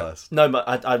go podcast? No, but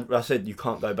I said, you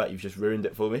can't go back. You've just ruined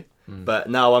it for me. But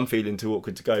now I'm feeling too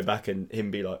awkward to go back and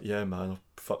him be like, yeah, man, I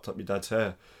fucked up your dad's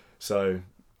hair. So...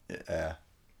 Yeah.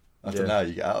 I don't know how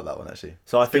you get out of that one, actually.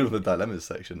 So I think the dilemmas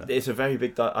section now. it's a very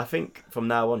big... I think from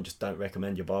now on, just don't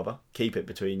recommend your barber. Keep it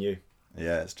between you.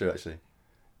 Yeah, it's true, actually.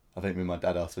 I think me and my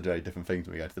dad ask for very different things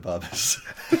when we go to the barbers.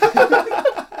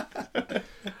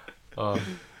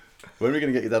 When are we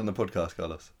going to get your dad on the podcast,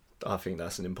 Carlos? I think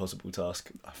that's an impossible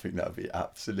task. I think that would be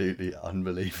absolutely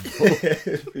unbelievable.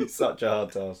 It'd be such a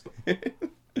hard task.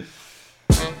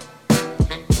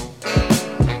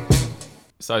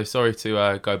 So sorry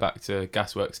to go back to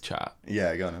Gasworks chat.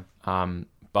 Yeah, go on.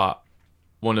 But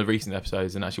one of the recent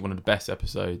episodes, and actually one of the best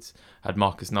episodes, had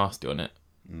Marcus Nasty on it.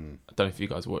 I don't know if you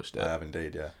guys watched it. I have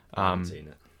indeed, yeah. I haven't seen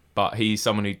it. But he's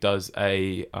someone who does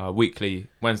a weekly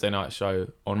Wednesday night show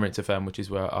on Rinse FM, which is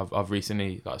where I've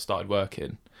recently started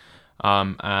working.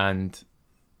 And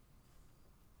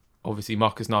obviously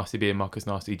Marcus Nasty being Marcus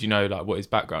Nasty, do you know what his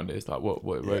background is? What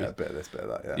Yeah, a bit of this, bit of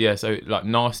that, yeah. Yeah, so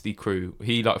Nasty Crew,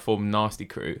 he formed Nasty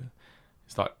Crew.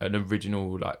 It's an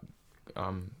original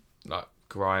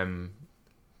grime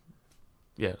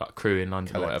crew in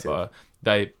London Collective. or whatever.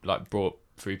 They brought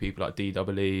through people like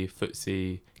DWE,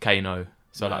 Footsie, Kano.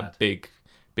 So Mad. big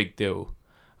deal.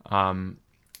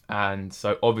 And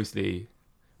so obviously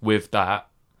with that,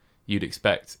 you'd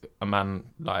expect a man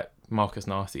like Marcus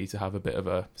Nasty to have a bit of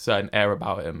a certain air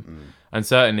about him. And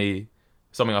certainly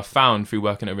something I found through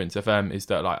working at Rinse FM is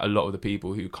that a lot of the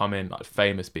people who come in,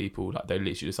 famous people, they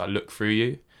literally just look through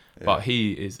you. Yeah. But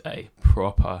he is a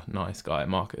proper nice guy,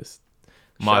 Marcus.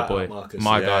 My Shout boy, out Marcus.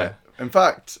 my Yeah. guy. In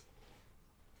fact,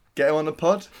 get him on the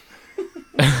pod.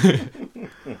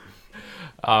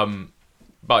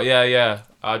 But yeah.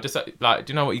 Just do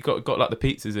you know what you got the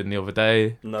pizzas in the other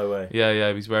day? No way. Yeah.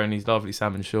 He was wearing these lovely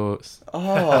salmon shorts.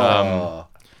 Oh,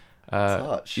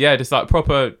 touch. Yeah, just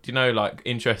proper.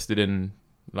 Interested in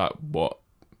what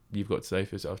you've got to say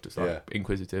for yourself. Just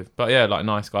inquisitive. But yeah,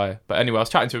 nice guy. But anyway, I was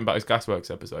chatting to him about his Gasworks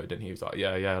episode, and he was like,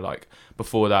 yeah.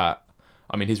 Before that,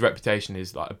 I mean, his reputation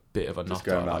is a bit of a Just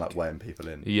nutter. going around weighing people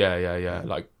in. Yeah.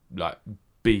 Like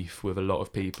beef with a lot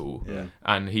of people. Yeah.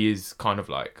 And he is kind of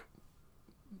I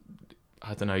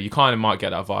don't know, you kind of might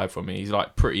get that vibe from me. He's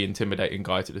pretty intimidating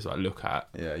guy to just look at.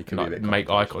 Yeah, you can be a bit make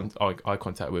eye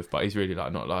contact with, but he's really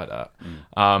not like that.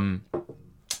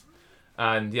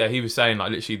 And yeah, he was saying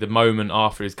literally the moment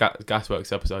after his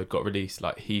Gasworks episode got released,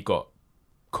 he got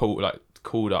called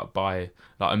up by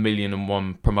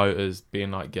 1,000,001 promoters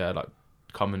being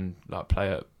come and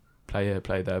play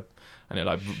there, and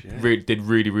it did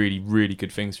really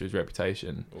good things for his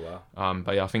reputation. Wow.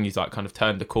 But yeah, I think he's kind of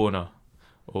turned the corner,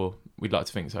 or we'd like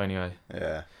to think so anyway.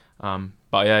 Yeah.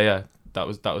 But yeah, that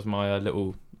was my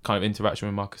little kind of interaction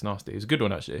with Marcus Nasty. It was a good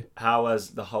one actually. How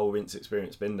has the whole Rinse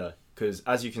experience been though? Because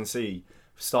as you can see,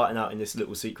 starting out in this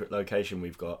little secret location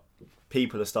we've got,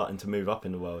 people are starting to move up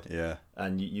in the world. Yeah.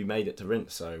 And you made it to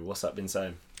Rinse, so what's that been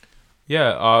saying?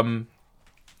 Yeah,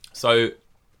 so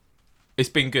it's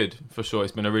been good for sure.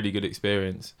 It's been a really good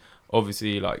experience.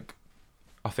 Obviously,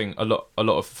 I think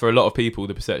for a lot of people,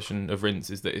 the perception of Rinse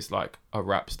is that it's a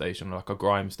rap station, a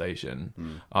grime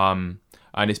station. And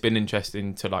it's been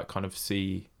interesting to kind of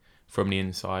see from the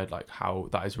inside how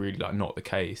that is really not the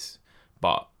case.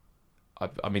 But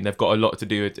I mean, they've got a lot to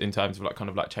do in terms of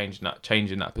changing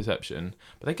that perception.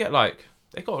 But they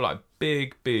got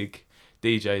big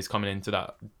DJs coming into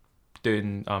that,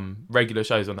 doing regular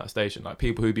shows on that station,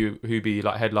 people who be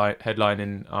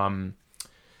headlining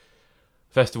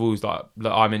festivals that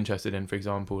I'm interested in, for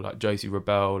example, Josie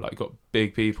Rebel, got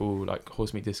big people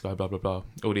Horse Meat Disco, blah blah blah,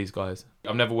 all these guys.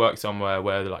 I've never worked somewhere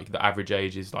where the average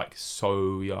age is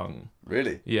so young.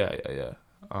 Really? Yeah.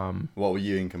 What were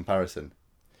you in comparison?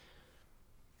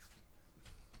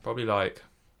 Probably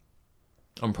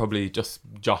I'm probably just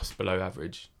below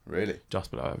average. Really?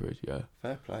 Just below average, yeah.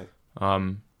 Fair play.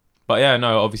 But yeah,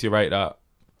 no, obviously rate that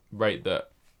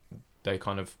they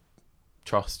kind of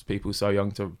trust people so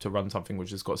young to run something which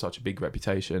has got such a big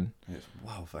reputation. It's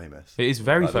wow famous. It is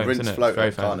very famous, the Rinse isn't it? float Very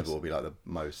at famous. Carnival will be the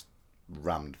most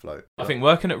rammed float. I think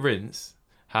working at Rinse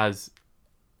has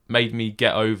made me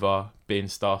get over being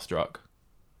starstruck.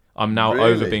 I'm now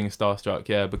Really? over being starstruck,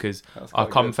 yeah, because That's I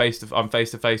quite come good. I'm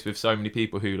face to face with so many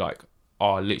people who like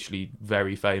are literally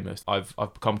very famous. I've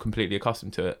become completely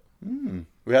accustomed to it.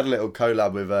 We had a little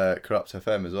collab with Corrupt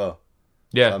FM as well.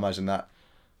 Yeah, So I imagine that.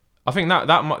 I think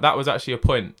that was actually a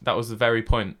point. That was the very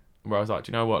point where I was like,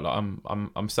 do you know what? Like,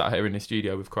 I'm sat here in the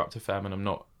studio with Corrupt FM, and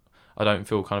I don't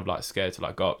feel kind of like scared to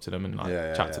like go up to them and like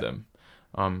chat to them.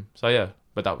 So yeah,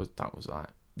 but that was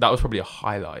probably a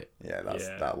highlight. Yeah,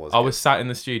 Yeah. that was. I good. was sat in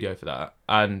the studio for that,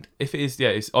 and if it is,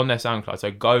 it's on their SoundCloud.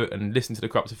 So go and listen to the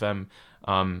Corrupt FM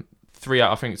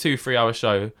 2-3 hour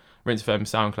show, Rinse FM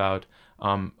SoundCloud.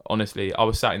 Honestly, I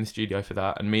was sat in the studio for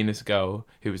that, and me and this girl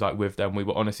who was like with them, I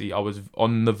was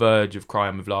on the verge of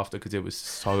crying with laughter because it was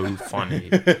so funny.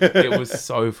 It was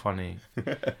so funny.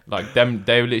 Like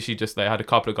they were literally they had a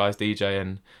couple of guys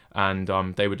DJing,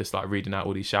 and they were just like reading out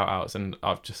all these shout outs, and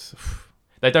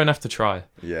they don't have to try.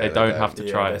 Yeah, they don't have to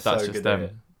try. they're That's so just good at them.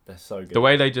 it. They're so good. The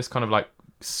way they just kind of like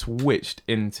switched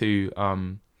into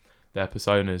their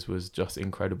personas was just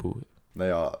incredible.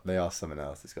 They are something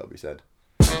else. It's got to be said.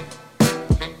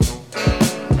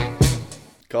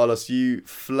 Carlos, you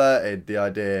flirted the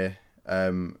idea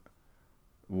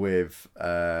with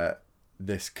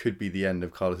this could be the end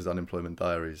of Carlos's unemployment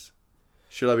diaries.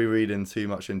 Should I be reading too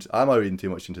much into? Am I reading too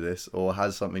much into this, or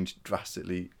has something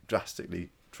drastically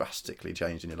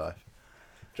changed in your life?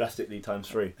 Drastically times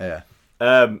 3. Yeah.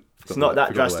 It's not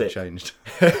that drastic. Changed.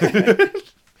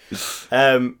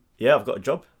 Yeah, I've got a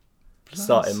job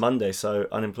starting Monday, so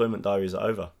unemployment diaries are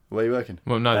over. Where are you working?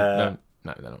 Well, no,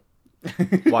 they're not.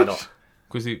 Why not?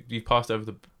 Because you passed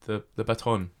over the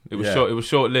baton. It was Yeah. It was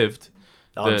short lived.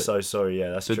 I'm so sorry.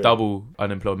 Yeah, that's the true. double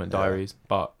unemployment diaries,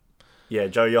 but Yeah,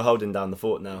 Joe, you're holding down the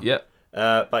fort now. yeah,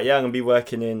 But yeah, I'm gonna be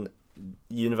working in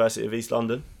University of East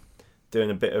London,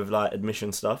 doing a bit of like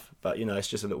admission stuff. But you know, it's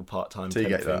just a little part-time So you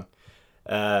temp get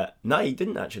thing. No, he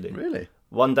didn't actually. Really?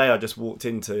 One day I just walked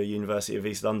into University of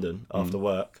East London after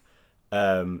work,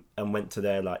 and went to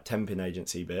their like temping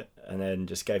agency bit, and then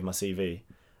just gave my CV,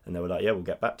 and they were like, "Yeah, we'll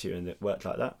get back to you," and it worked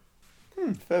like that.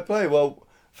 Fair play. Well,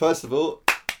 first of all,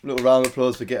 a little round of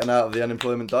applause for getting out of the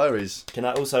unemployment diaries. Can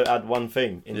I also add one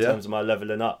thing in Yeah. terms of my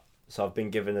leveling up? So I've been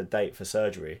given a date for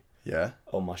surgery Yeah.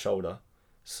 on my shoulder.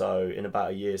 So in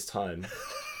about a year's time,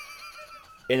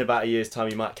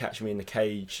 you might catch me in the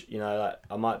cage. You know, like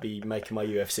I might be making my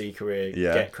UFC career,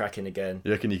 Yeah. get cracking again.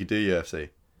 You reckon you could do UFC?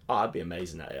 Oh, I'd be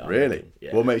amazing at it. I Really? reckon.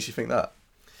 Yeah. What makes you think that?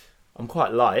 I'm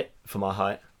quite light for my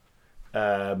height.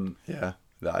 Yeah.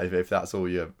 That if that's all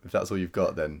you've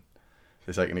got, then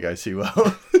this ain't gonna go too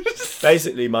well.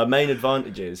 Basically, my main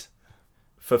advantage is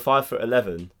for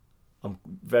 5'11", I'm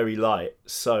very light.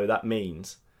 So that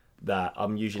means that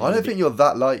I'm usually. I don't think you're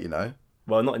that light, you know.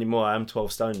 Well, not anymore. I am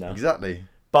 12 stone now. Exactly.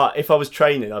 But if I was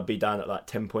training, I'd be down at like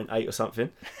 10.8 or something.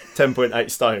 10.8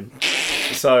 stone.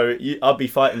 So I'd be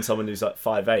fighting someone who's like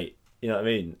 5'8". You know what I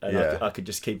mean? And Yeah. I could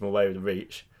just keep them away with the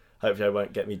reach. Hopefully, they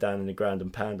won't get me down in the ground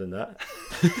and pound and that.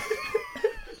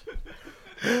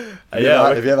 Have you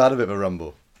ever had a bit of a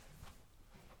rumble?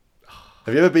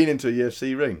 Have you ever been into a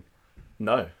UFC ring?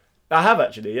 No. I have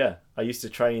actually, yeah. I used to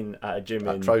train at a gym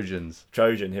At in Trojans.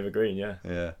 Trojan, Hither Green, yeah.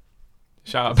 Yeah.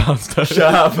 shout out Bouncer.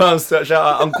 Shout out Bouncer, shout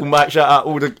out Uncle Mike, shout out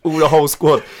all the whole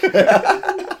squad.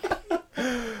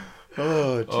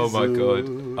 Oh my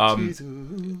God. Jesus.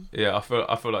 Yeah,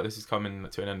 I feel like this is coming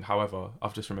to an end. However,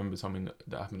 I've just remembered something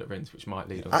that happened at Rinse, which might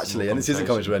lead on. Actually, and this isn't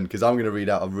coming to an end because I'm going to read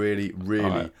out a really, really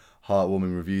Alright.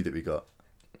 heartwarming review that we got.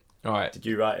 All right. Did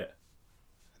you write it?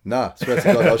 Nah, swear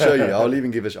to God, I'll show you. I'll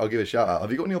give a shout out.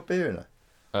 Have you got any beer in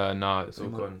there? No, it's all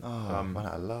gone. Oh, ran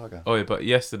out of lager. Oh yeah, but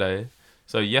yesterday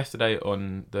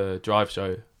on the drive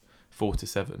show, 4 to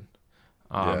 7,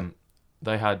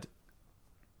 they had,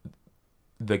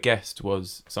 the guest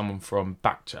was someone from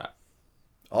Backchat,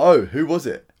 Oh, who was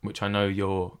it? which I know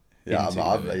you're Yeah, into,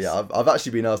 Lewis. I've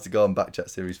actually been asked to go on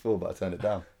Backchat Series 4, but I turned it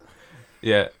down.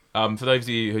 Yeah. For those of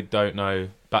you who don't know,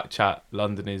 Backchat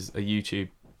London is a YouTube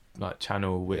like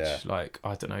channel which like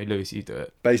I don't know, Lewis, you do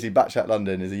it. Basically, Backchat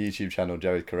London is a YouTube channel.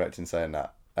 Joey's correct in saying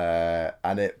that,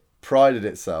 and it prided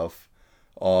itself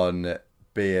on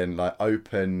being like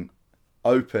open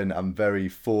and very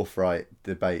forthright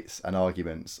debates and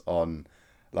arguments on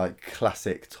like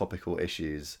classic topical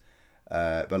issues,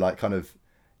 but like kind of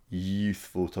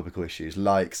youthful topical issues,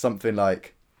 like something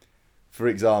like, for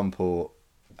example,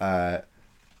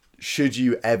 should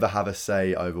you ever have a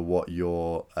say over what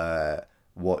your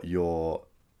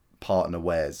partner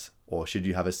wears, or should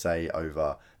you have a say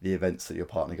over the events that your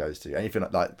partner goes to? Anything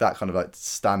like that kind of like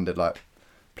standard like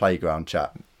playground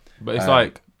chat. But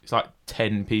it's It's like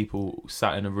 10 people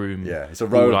sat in a room. Yeah, it's a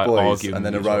row all, of like, boys arguing and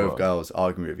then a with each row other. of girls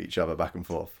arguing with each other back and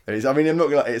forth. I mean, I'm not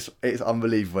gonna. It's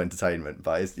unbelievable entertainment,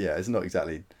 but it's not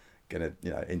exactly gonna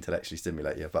intellectually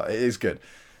stimulate you, but it is good.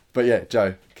 But yeah,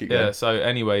 Joe, keep going. Yeah. So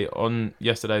anyway, on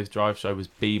yesterday's drive show was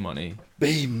B Money.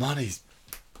 B Money's.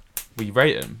 We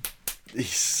rate him.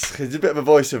 He's a bit of a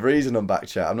voice of reason on back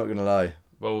chat. I'm not gonna lie.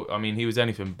 Well, I mean, he was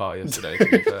anything but yesterday.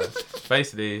 To be fair.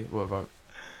 Basically, what about?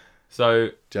 So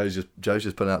Joe's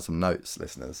just putting out some notes,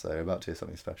 listeners. So you're about to hear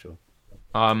something special.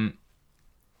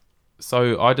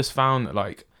 So I just found that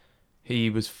like he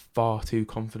was far too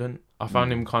confident. I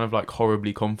found him kind of like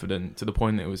horribly confident to the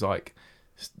point that it was like,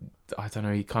 I don't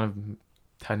know, he kind of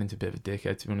turned into a bit of a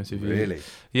dickhead, to be honest with you. Really?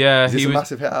 Yeah. Is this he a was.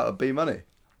 massive hit out of B Money?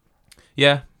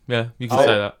 Yeah, you can say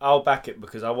that. I'll back it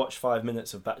because I watched 5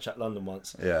 minutes of Backchat London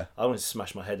once. Yeah. I wanted to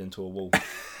smash my head into a wall.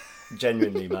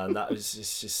 Genuinely, man,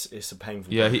 it's a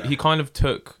painful. Yeah, program. he kind of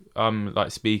took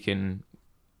like speaking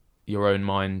your own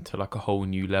mind to like a whole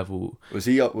new level. Was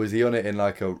he on it in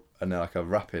like a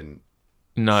rapping?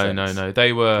 No.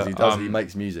 They were. He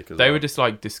makes music as well. They were just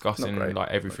like discussing great, like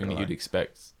everything not that gonna you'd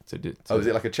expect to do. Oh, was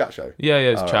it like a chat show? Yeah,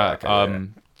 it was Oh, chat. right, okay,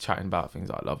 Chatting about things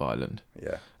like Love Island.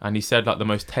 Yeah. And he said like the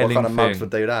most telling What kind of mugs thing.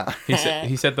 would do that?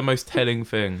 He said the most telling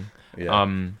thing.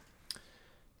 Yeah.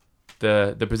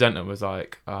 The presenter was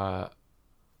like, yeah,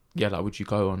 like, would you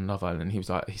go on Love Island? He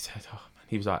was like,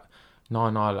 no,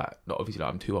 like, obviously,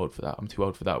 like, I'm too old for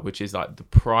that, which is like the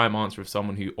prime answer of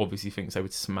someone who obviously thinks they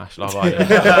would smash Love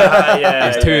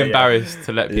Island. He's too embarrassed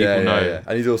to let people know. Yeah.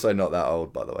 And he's also not that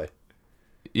old, by the way.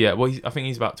 Yeah, well, I think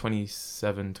he's about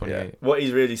 27, 28. Yeah. What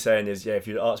he's really saying is, if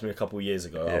you'd asked me a couple of years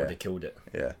ago, I Yeah. would have killed it.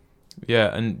 Yeah.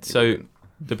 Yeah, and so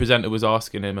the presenter was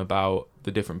asking him about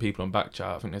the different people on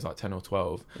Backchat. I think there's like 10 or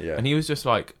 12. Yeah. And he was just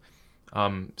like,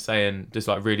 saying, just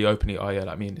like really openly, oh yeah,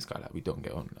 like me and this guy, like we don't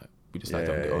get on. Like, we just like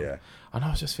don't get on. Yeah. And I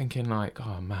was just thinking like,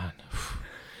 oh man,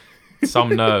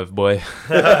 some nerve, boy.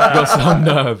 You got some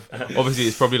nerve. Obviously,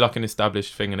 it's probably like an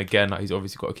established thing. And again, like he's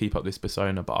obviously got to keep up this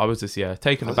persona. But I was just,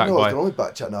 taken I aback don't know what's by... going on with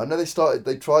Backchat now. I know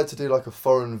they tried to do like a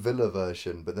foreign villa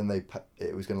version, but then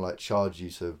it was going to like charge you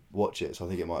to watch it, so I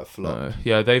think it might have flopped.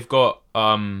 Yeah, they've got...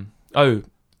 that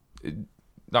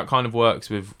kind of works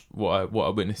with what I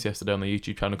witnessed yesterday on the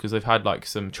YouTube channel, because they've had like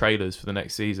some trailers for the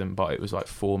next season, but it was like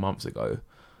 4 months ago.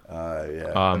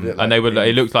 Yeah. And they were.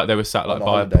 It looked like they were sat like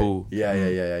by a pool.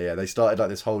 Yeah. They started like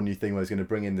this whole new thing where it was going to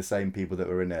bring in the same people that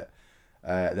were in it,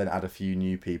 then add a few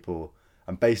new people,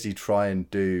 and basically try and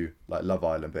do like Love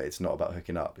Island, but it's not about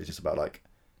hooking up. It's just about like,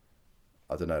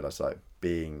 I don't know, that's like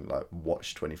being like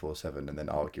watched 24/7 and then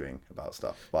arguing about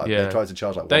stuff. But they tried to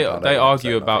charge like they £1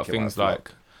 argue episode, about and I think it might things flop.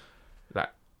 like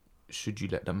should you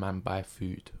let the man buy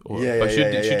food, or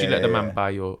should you let the man buy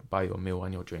your meal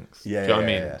and your drinks? Yeah, Do you know what I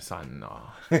mean? yeah. It's like, nah.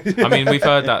 I mean, we've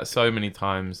heard that so many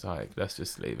times. Like, let's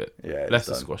just leave it. Yeah, let's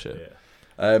it's just done. squash it.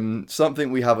 Yeah.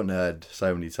 Something we haven't heard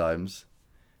so many times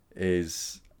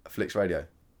is Flix Radio.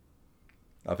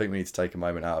 I think we need to take a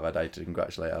moment out of our day to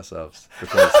congratulate ourselves,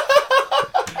 because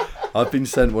I've been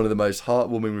sent one of the most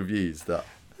heartwarming reviews that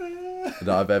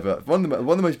I've ever, one of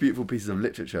the most beautiful pieces of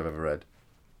literature I've ever read.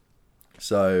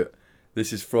 So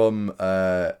this is from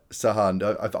Sahan.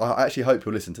 I actually hope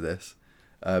you'll listen to this.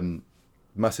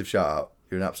 Massive shout out.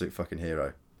 You're an absolute fucking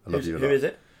hero. I love you a lot. Who is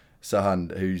it?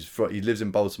 Sahan, he lives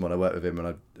in Baltimore, and I worked with him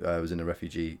when I was in a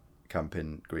refugee camp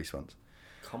in Greece once.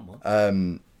 Come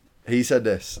on. He said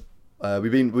this.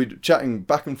 We're chatting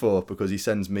back and forth because he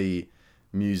sends me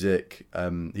music.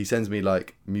 He sends me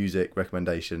like music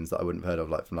recommendations that I wouldn't have heard of,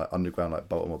 like from like underground, like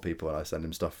Baltimore people, and I send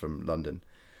him stuff from London.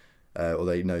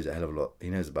 Although he knows a hell of a lot. He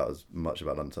knows about as much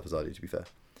about London stuff as I do, to be fair.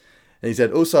 And he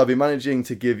said, also, I've been managing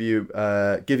to give you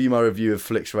my review of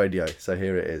Flix Radio. So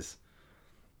here it is.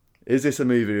 Is this a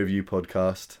movie review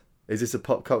podcast? Is this a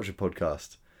pop culture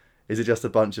podcast? Is it just a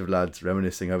bunch of lads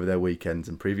reminiscing over their weekends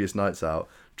and previous nights out,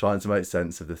 trying to make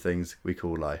sense of the things we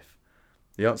call life?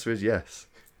 The answer is yes.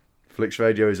 Flix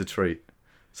Radio is a treat.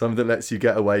 Something that lets you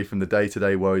get away from the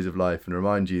day-to-day worries of life and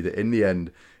remind you that in the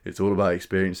end, it's all about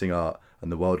experiencing art and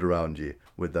the world around you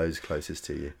with those closest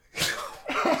to you.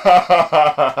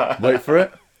 Wait for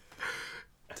it.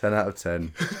 10 out of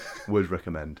 10. Would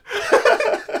recommend.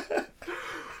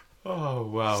 Oh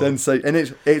wow! Sensation, and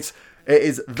it is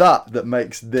that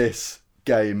makes this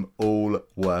game all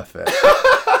worth it.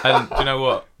 And do you know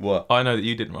what? What? I know that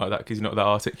you didn't write that because you're not that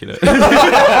articulate.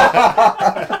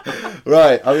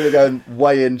 Right, I'm gonna go and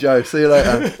weigh in, Joe. See you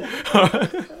later.